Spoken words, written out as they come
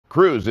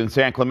Crews in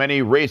San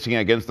Clemente racing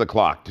against the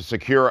clock to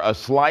secure a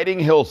sliding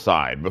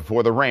hillside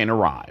before the rain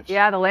arrives.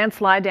 Yeah, the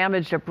landslide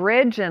damaged a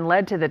bridge and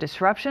led to the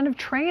disruption of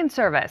train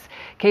service.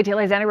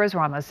 KTLA's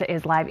Ramos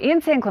is live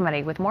in San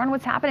Clemente with more on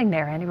what's happening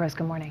there. Rose,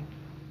 good morning.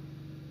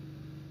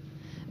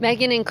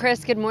 Megan and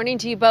Chris, good morning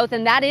to you both.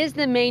 And that is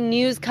the main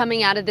news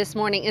coming out of this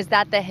morning, is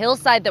that the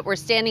hillside that we're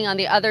standing on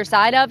the other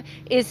side of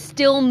is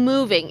still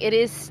moving. It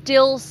is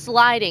still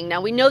sliding. Now,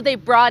 we know they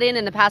brought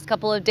in the past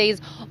couple of days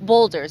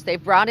boulders.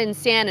 They've brought in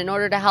sand in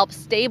order to help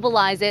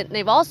stabilize it. And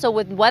they've also,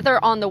 with weather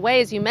on the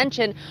way, as you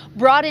mentioned,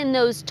 brought in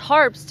those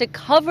tarps to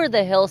cover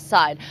the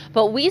hillside.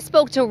 But we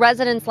spoke to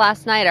residents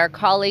last night. Our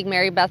colleague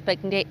Mary Beth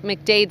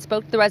McDade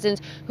spoke to the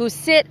residents who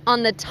sit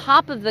on the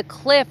top of the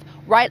cliff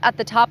right at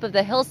the top of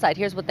the hillside.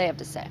 Here's what they have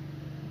to say.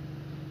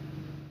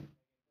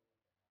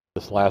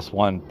 This last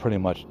one pretty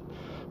much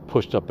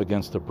pushed up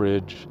against the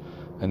bridge,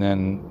 and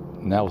then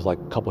that was like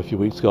a few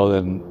weeks ago.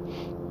 Then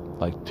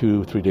like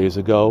 2-3 days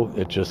ago,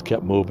 it just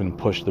kept moving,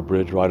 pushed the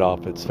bridge right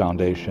off its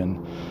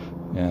foundation,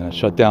 and it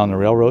shut down the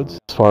railroads.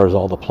 As far as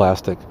all the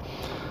plastic,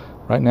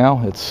 right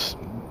now it's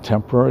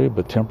temporary,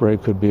 but temporary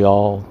could be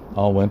all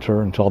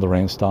winter until the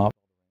rain stops.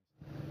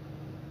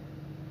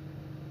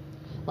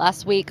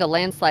 Last week, a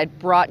landslide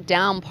brought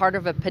down part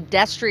of a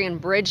pedestrian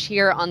bridge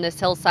here on this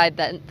hillside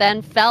that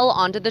then fell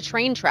onto the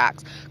train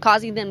tracks,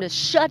 causing them to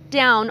shut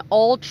down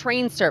all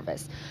train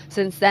service.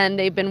 Since then,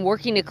 they've been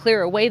working to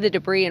clear away the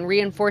debris and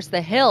reinforce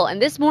the hill.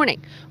 And this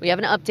morning, we have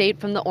an update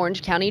from the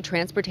Orange County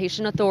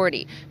Transportation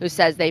Authority, who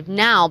says they've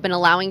now been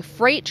allowing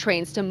freight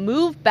trains to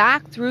move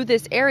back through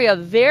this area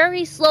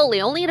very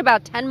slowly, only at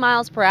about 10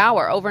 miles per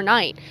hour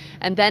overnight.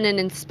 And then an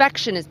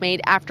inspection is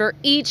made after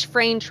each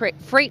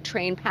freight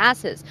train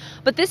passes.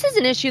 But this is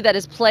an issue that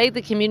has plagued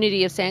the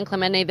community of San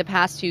Clemente the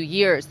past few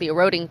years. The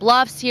eroding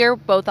bluffs here,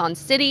 both on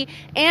city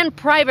and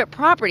private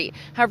property,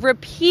 have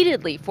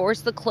repeatedly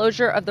forced the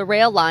closure of the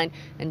rail line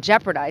and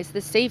jeopardized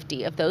the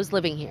safety of those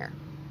living here.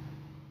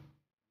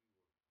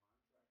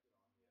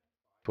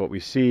 What we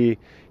see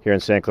here in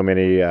San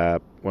Clemente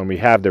when we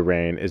have the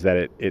rain is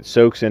that it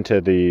soaks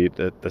into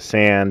the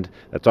sand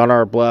that's on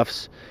our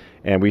bluffs,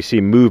 and we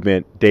see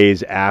movement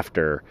days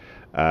after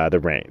the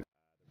rain.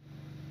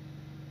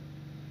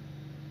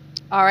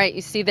 All right,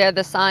 you see there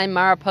the sign,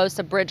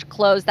 Mariposa Bridge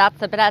closed. That's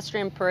the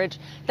pedestrian bridge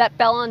that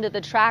fell onto the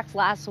tracks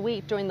last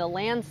week during the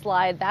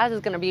landslide. That is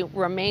going to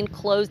remain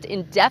closed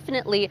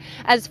indefinitely.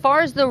 As far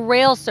as the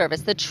rail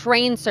service, the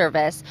train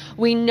service,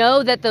 we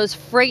know that those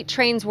freight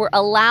trains were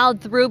allowed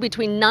through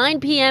between 9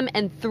 p.m.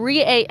 and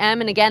 3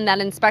 a.m. And again, that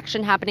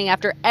inspection happening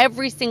after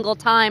every single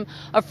time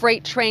a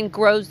freight train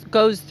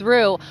goes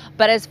through.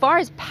 But as far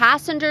as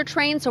passenger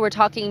trains, so we're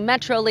talking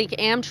Metrolink,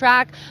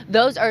 Amtrak,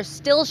 those are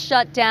still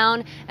shut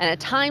down, and a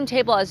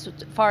timetable as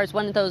far as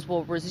when those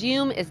will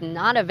resume is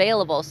not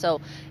available,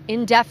 so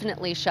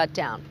indefinitely shut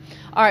down.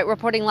 All right,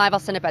 reporting live. I'll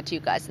send it back to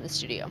you guys in the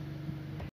studio.